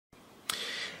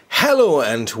Hello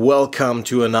and welcome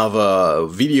to another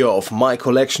video of my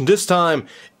collection. This time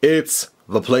it's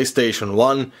the PlayStation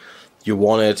 1. You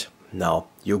want it, now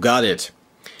you got it.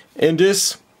 In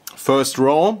this first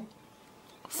row,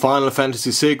 Final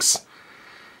Fantasy VI.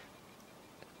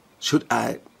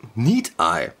 Need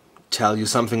I tell you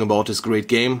something about this great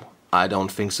game? I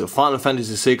don't think so. Final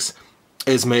Fantasy VI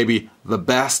is maybe the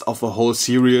best of the whole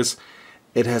series.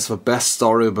 It has the best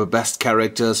story, the best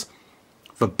characters,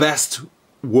 the best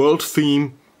world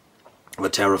theme. The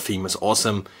Terror theme is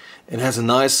awesome. It has a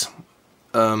nice,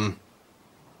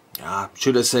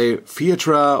 should I say,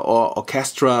 theatre or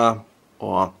orchestra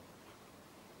or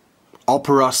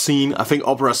opera scene. I think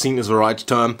opera scene is the right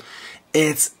term.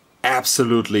 It's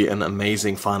absolutely an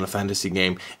amazing Final Fantasy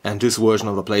game, and this version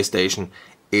of the PlayStation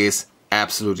is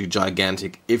absolutely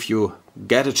gigantic. If you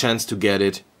get a chance to get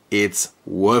it, it's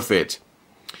worth it.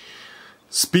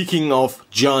 Speaking of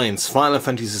giants, Final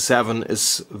Fantasy VII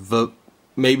is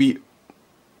maybe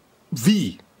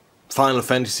the Final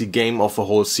Fantasy game of the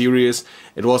whole series.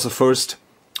 It was the first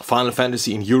Final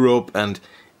Fantasy in Europe and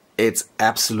it's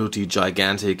absolutely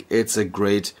gigantic. It's a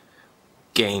great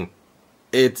game.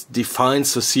 It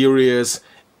defines the series.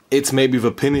 It's maybe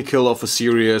the pinnacle of the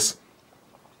series,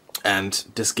 and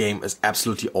this game is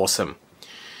absolutely awesome.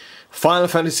 Final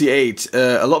Fantasy VIII.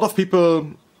 A lot of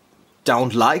people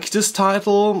don't like this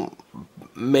title.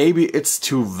 Maybe it's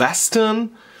too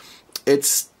Western.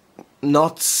 It's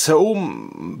not so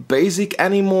basic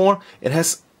anymore. It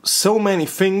has so many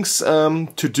things to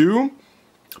do,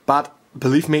 but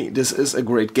believe me, this is a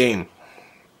great game.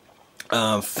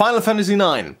 Final Fantasy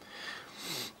IX.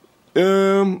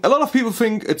 A lot of people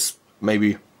think it's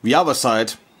maybe the other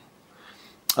side.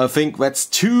 I think that's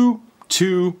too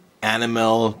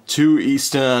animal, too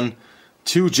Eastern,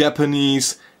 too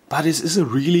Japanese. But this is a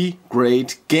really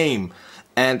great game.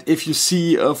 And if you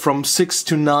see from 6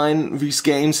 to 9 these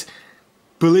games,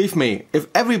 believe me, if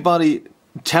everybody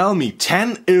tell me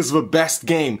 10 is the best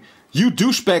game, you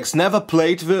douchebags never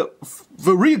played the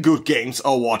real good games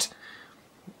or what?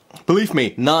 Believe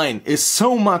me, 9 is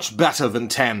so much better than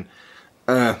 10.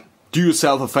 Do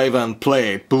yourself a favor and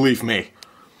play it, believe me.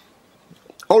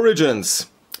 Origins.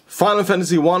 Final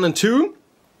Fantasy 1 and 2.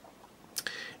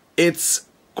 It's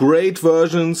great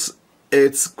versions,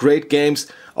 it's great games.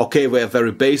 Okay, they're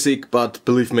very basic, but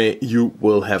believe me, you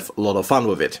will have a lot of fun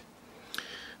with it.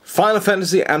 Final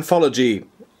Fantasy Anthology.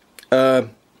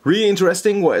 Really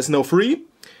interesting, there is no 3.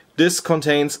 This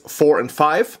contains 4 and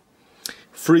 5.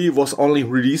 3 was only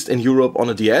released in Europe on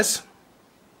a DS.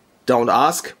 Don't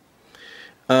ask.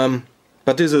 But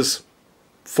this is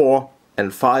 4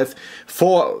 and 5.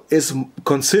 4 is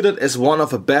considered as one of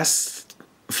the best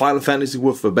Final Fantasy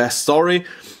with the best story.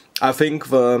 I think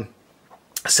the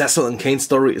Cecil and Kain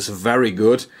story is very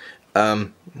good.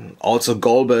 Also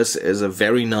Golbez is a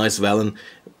very nice villain.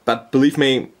 But believe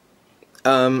me,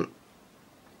 I'm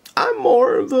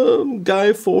more the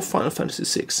guy for Final Fantasy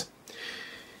VI.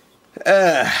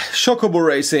 Chocobo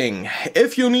Racing.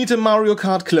 If you need a Mario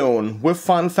Kart clone with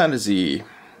Final Fantasy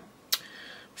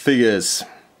figures,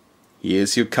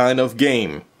 here's your kind of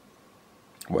game.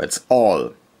 That's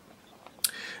all.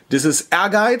 This is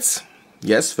Ehrgeiz.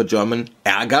 Yes, for German,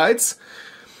 Ehrgeiz.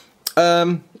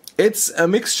 It's a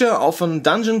mixture of a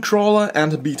dungeon crawler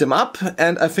and a beat 'em up,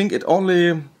 and I think it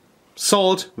only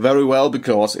sold very well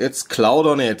because it's Cloud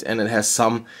on it and it has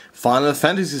some Final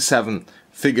Fantasy VII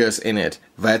figures in it.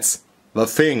 That's the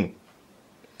thing.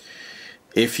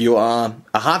 If you are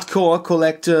a hardcore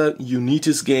collector, you need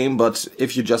this game, but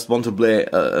if you just want to play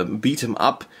a beat 'em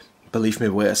up, believe me,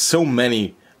 there are so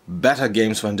many better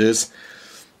games than this.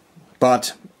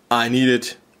 But I need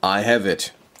it, I have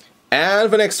it. And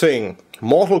the next thing,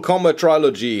 Mortal Kombat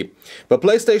Trilogy. The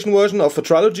PlayStation version of the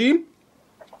trilogy.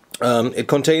 It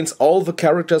contains all the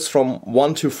characters from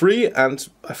 1 to 3 and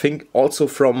I think also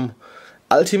from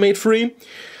Ultimate 3.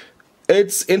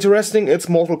 It's interesting, it's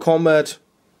Mortal Kombat.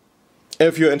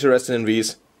 If you're interested in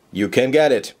these, you can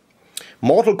get it.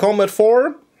 Mortal Kombat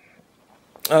 4.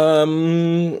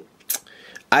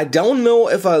 I don't know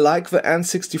if I like the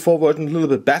N64 version a little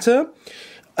bit better.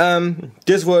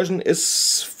 This version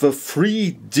is the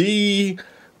 3D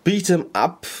beat 'em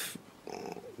up,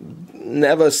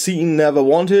 never seen, never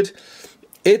wanted.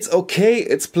 It's okay,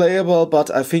 it's playable,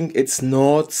 but I think it's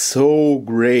not so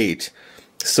great.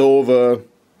 So the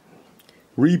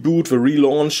reboot, the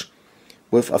relaunch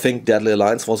with I think Deadly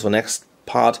Alliance was the next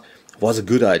part, was a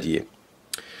good idea.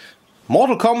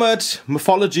 Mortal Kombat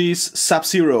Mythologies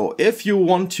Sub-Zero. If you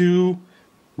want to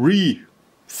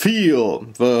feel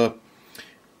the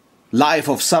life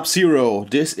of Sub-Zero,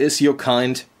 this is your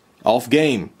kind of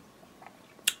game.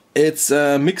 It's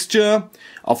a mixture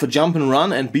of a jump and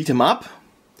run and beat 'em up,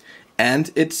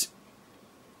 and it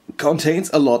contains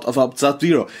a lot of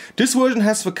Sub-Zero. This version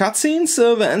has the cutscenes.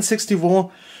 The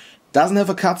N64 doesn't have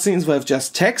a cutscenes, we have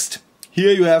just text.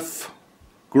 Here you have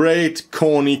great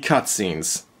corny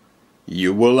cutscenes.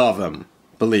 You will love them,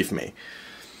 believe me.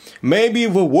 Maybe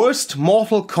the worst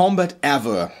Mortal Kombat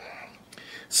ever.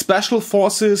 Special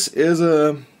Forces is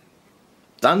a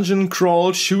dungeon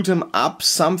crawl, shoot 'em up,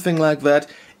 something like that.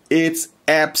 It's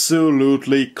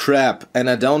absolutely crap, and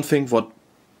I don't think what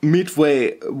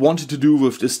Midway wanted to do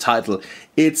with this title.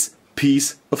 It's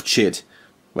piece of shit.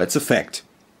 That's a fact.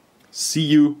 See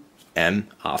you and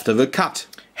after the cut.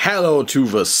 Hello to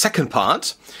the second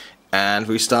part, and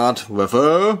we start with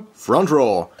a front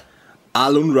row.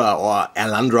 Alundra or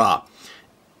Alandra.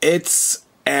 It's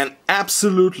an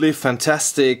absolutely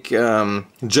fantastic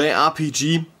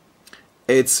JRPG.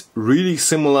 It's really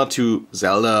similar to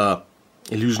Zelda,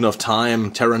 Illusion of Time,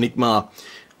 Terranigma,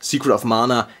 Secret of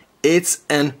Mana. It's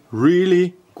a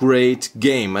really great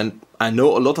game, and I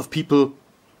know a lot of people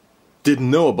didn't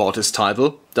know about this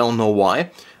title, don't know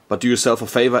why, but do yourself a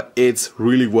favor, it's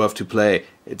really worth to play.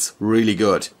 It's really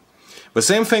good. The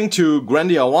same thing to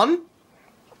Grandia 1.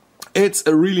 It's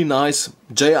a really nice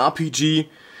JRPG,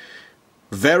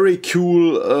 very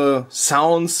cool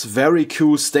sounds, very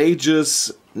cool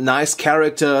stages, nice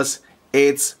characters.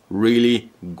 It's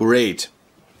really great.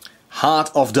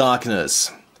 Heart of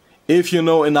Darkness. If you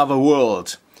know Another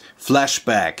World,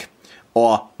 Flashback,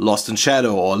 or Lost in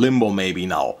Shadow, or Limbo maybe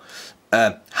now.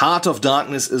 Heart of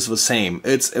Darkness is the same.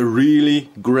 It's a really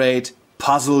great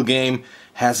puzzle game,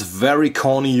 has very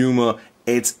corny humor,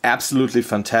 it's absolutely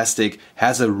fantastic,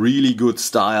 has a really good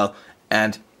style,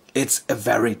 and this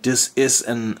is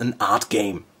an art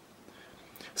game.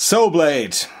 Soul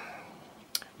Blade,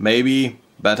 maybe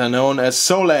better known as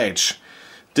Soul Age.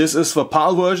 This is the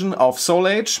PAL version of Soul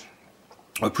Age,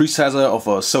 a predecessor of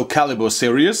a Soul Calibur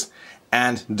series,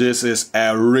 and this is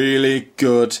a really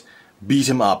good beat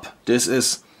 'em up. This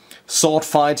is sword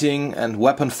fighting and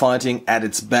weapon fighting at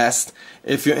its best.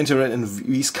 If you're interested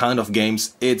in these kind of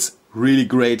games, it's really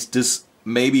great. This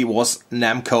maybe was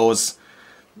Namco's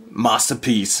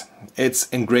masterpiece. It's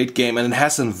a great game, and it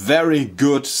has a very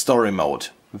good story mode.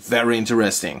 Very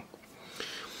interesting.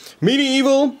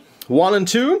 Medieval 1 and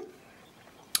 2.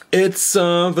 It's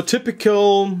the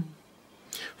typical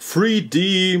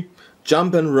 3D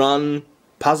jump and run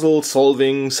puzzle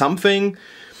solving something.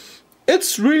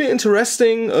 It's really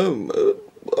interesting.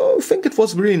 I think it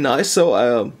was really nice,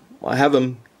 so I have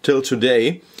them till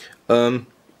today.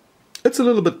 It's a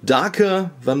little bit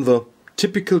darker than the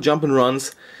typical jump and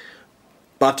runs,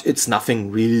 but it's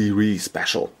nothing really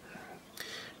special.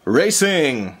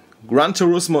 Racing, Gran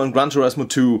Turismo and Gran Turismo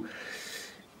 2.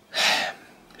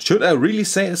 Should I really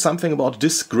say something about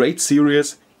this great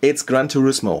series? It's Gran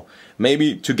Turismo.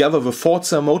 Maybe together with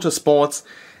Forza Motorsports,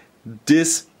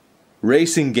 this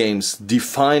racing games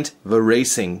defined the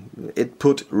racing. It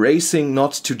put racing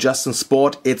not to just in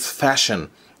sport, it's fashion.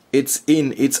 It's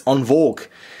it's on vogue.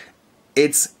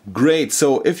 It's great.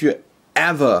 So if you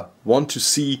ever want to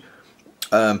see,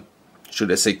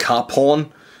 should I say car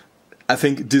porn, I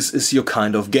think this is your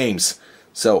kind of games.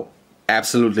 So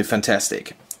absolutely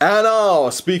fantastic. And now,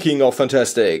 speaking of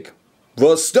fantastic,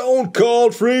 the Stone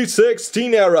Cold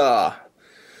 316 era.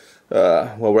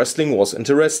 Well, wrestling was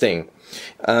interesting.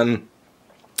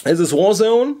 This is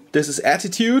Warzone, this is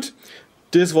Attitude.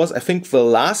 This was, I think, the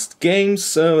last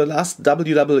games, last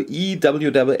WWE,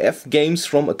 WWF games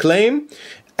from Acclaim,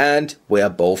 and were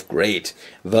both great.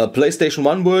 The PlayStation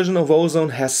 1 version of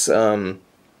Warzone has some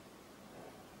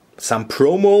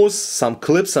promos, some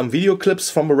clips, some video clips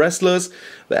from the wrestlers.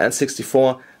 The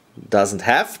N64 doesn't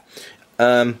have.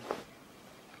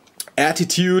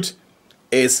 Attitude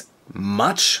is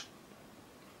much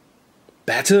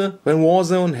better than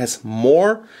Warzone, has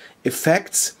more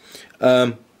effects.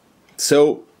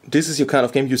 So this is your kind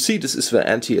of game. You see, this is the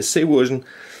NTSC version.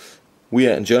 We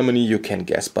are in Germany. You can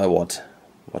guess by what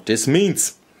this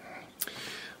means.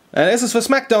 And this is the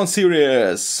SmackDown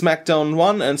series. SmackDown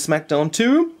 1 and SmackDown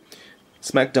 2.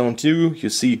 SmackDown 2, you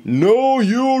see, know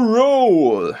your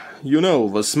role. You know,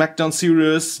 the SmackDown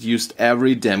series used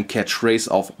every damn catchphrase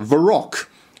of The Rock.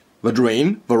 The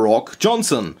Dwayne, The Rock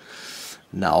Johnson.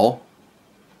 Now,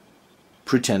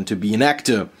 pretend to be an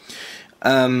actor.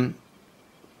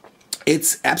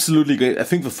 It's absolutely great. I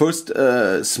think the first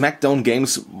SmackDown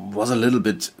games was a little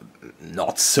bit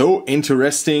not so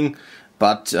interesting,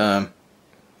 but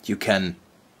you can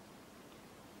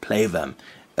play them.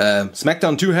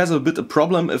 SmackDown 2 has a bit of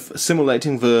problem if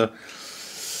simulating the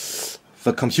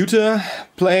computer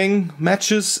playing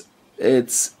matches.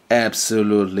 It's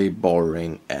absolutely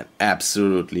boring and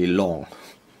absolutely long.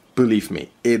 Believe me,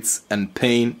 it's a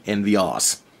pain in the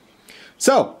ass.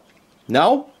 So,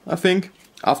 now, I think,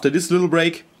 after this little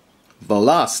break, the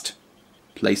last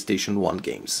PlayStation 1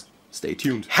 games. Stay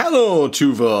tuned. Hello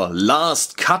to the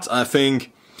last cut, I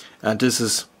think. And this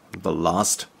is the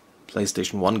last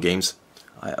PlayStation 1 games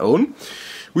I own.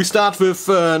 We start with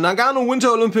Nagano Winter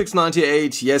Olympics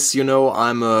 98. Yes, you know,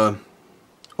 I'm a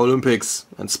Olympics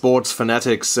and sports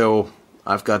fanatic, so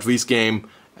I've got this game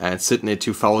and Sydney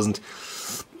 2000.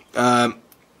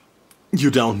 You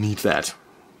don't need that,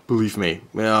 believe me.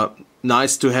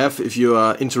 Nice to have if you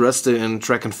are interested in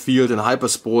track and field and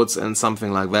hypersports and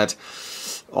something like that,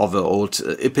 or the old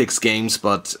Epix games,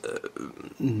 but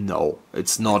no,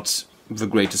 it's not the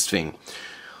greatest thing.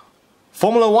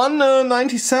 Formula 1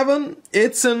 97,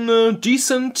 it's a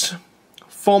decent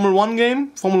Formula 1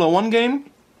 game.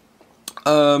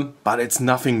 But it's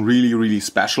nothing really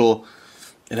special.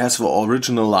 It has the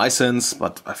original license,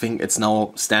 but I think it's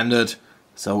now standard,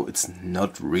 so it's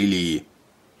not really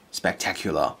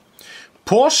spectacular.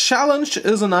 Porsche Challenge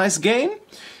is a nice game.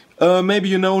 Maybe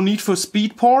you know Need for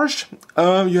Speed Porsche.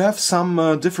 You have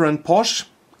some different Porsche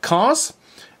cars,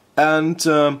 and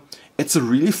it's a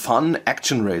really fun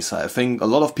action racer. I think a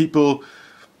lot of people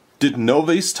didn't know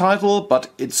this title, but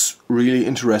it's really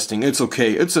interesting. It's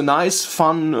okay. It's a nice,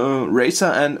 fun racer,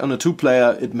 and on a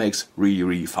 2-player it makes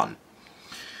really fun.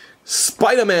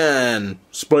 Spider-Man,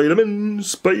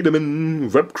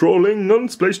 web crawling on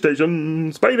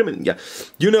PlayStation, Spider-Man. Yeah,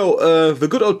 you know the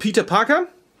good old Peter Parker.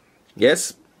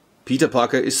 Yes, Peter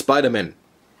Parker is Spider-Man.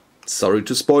 Sorry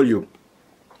to spoil you.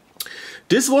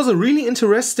 This was a really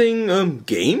interesting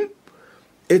game.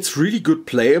 It's really good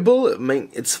playable. I mean,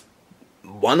 it's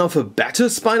one of the better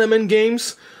Spider-Man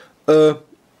games.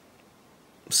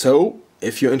 So,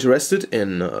 if you're interested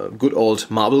in good old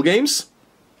Marvel games,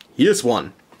 here's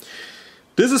one.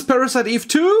 This is Parasite Eve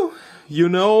 2. You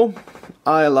know,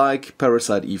 I like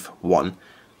Parasite Eve 1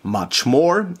 much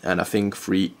more, and I think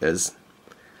 3 is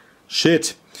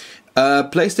shit.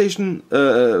 PlayStation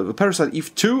Parasite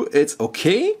Eve 2, it's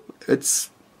okay. It's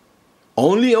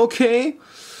only okay.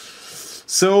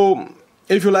 So,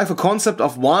 if you like the concept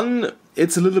of 1,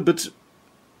 it's a little bit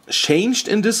changed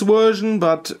in this version,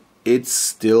 but it's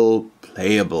still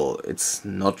playable. It's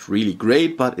not really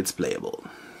great, but it's playable.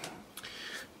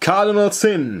 Cardinal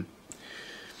Sin.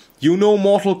 You know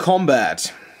Mortal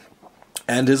Kombat.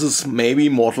 And this is maybe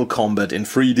Mortal Kombat in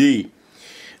 3D.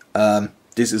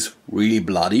 This is really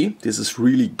bloody. This is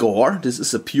really gore. This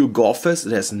is a pure gore fest.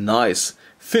 It has nice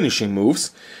finishing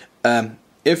moves.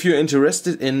 If you're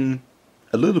interested in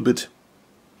a little bit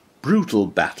brutal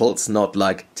battles, not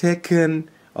like Tekken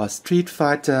or Street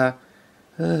Fighter,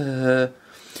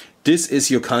 this is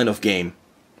your kind of game.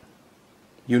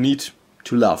 You need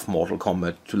to love Mortal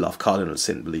Kombat, to love Cardinal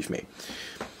Sin, believe me.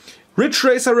 Ridge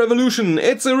Racer Revolution,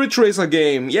 it's a Ridge Racer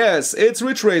game. Yes, it's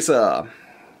Ridge Racer.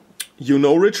 You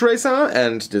know Ridge Racer,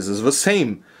 and this is the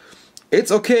same.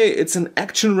 It's okay, it's an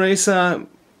action racer,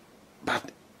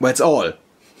 but that's all.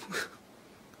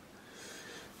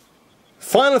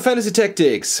 Final Fantasy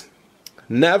Tactics.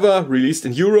 Never released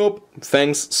in Europe,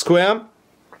 thanks Square.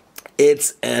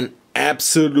 It's an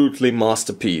absolutely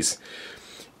masterpiece.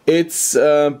 It's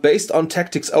based on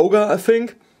Tactics Ogre, I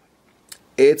think.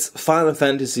 It's Final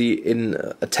Fantasy in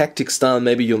a tactic style,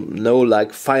 maybe you know,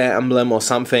 like Fire Emblem or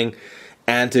something.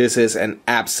 And this is an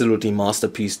absolutely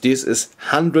masterpiece. This is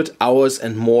 100 hours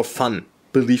and more fun,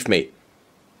 believe me.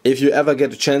 If you ever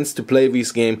get a chance to play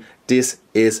this game, this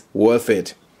is worth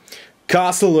it.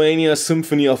 Castlevania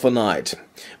Symphony of the Night,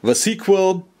 the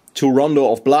sequel to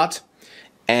Rondo of Blood,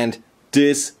 and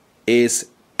this is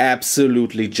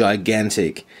absolutely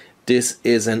gigantic. This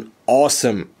is an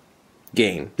awesome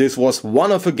game. This was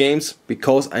one of the games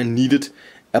because I needed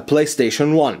a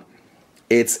PlayStation 1.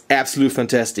 It's absolutely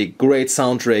fantastic, great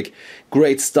soundtrack,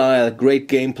 great style, great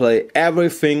gameplay,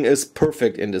 everything is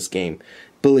perfect in this game,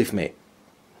 believe me.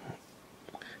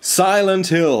 Silent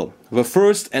Hill, the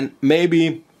first and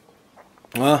maybe,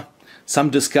 some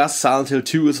discuss Silent Hill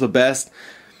 2 is the best.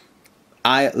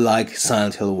 I like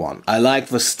Silent Hill 1, I like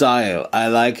the style, I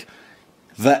like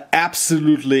the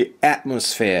absolutely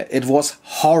atmosphere, it was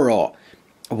horror.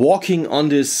 Walking on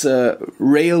this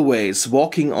railways,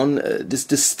 walking on this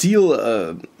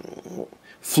steel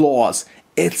floors,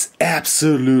 it's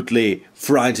absolutely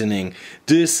frightening.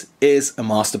 This is a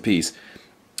masterpiece.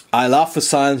 I love the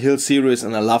Silent Hill series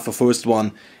and I love the first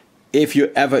one. If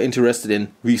you're ever interested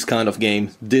in these kind of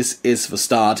games, this is the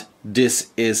start.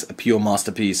 This is a pure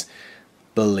masterpiece.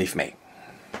 Believe me.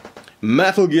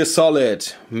 Metal Gear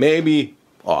Solid, maybe,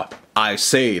 or I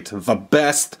say it, the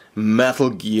best Metal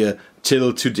Gear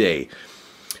till today.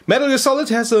 Metal Gear Solid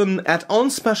has an add-on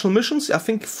special missions, I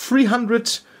think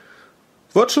 300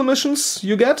 virtual missions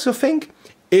you get, I think.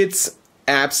 It's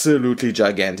absolutely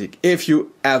gigantic. If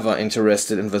you ever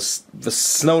interested in the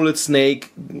Snowlet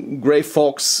Snake, Grey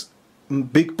Fox,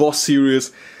 Big Boss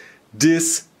series,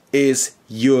 this is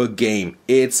your game.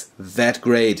 It's that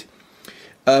great.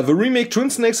 The remake Twin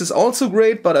Snakes is also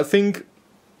great, but I think,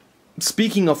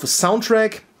 speaking of the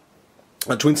soundtrack,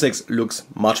 Twin Snakes looks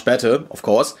much better, of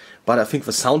course, but I think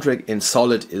the soundtrack in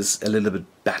Solid is a little bit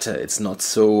better. It's not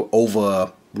so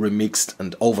over remixed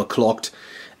and overclocked.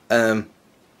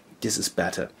 This is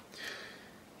better.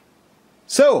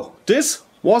 So, this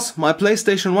was my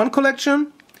PlayStation 1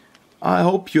 collection. I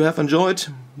hope you have enjoyed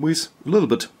with a little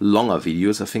bit longer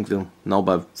videos. I think we're now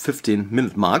by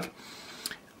 15-minute mark.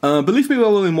 Believe me, there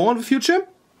will be more in the future.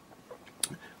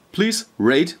 Please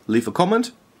rate, leave a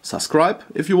comment, subscribe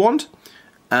if you want.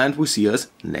 And we see us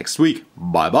next week.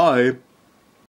 Bye bye.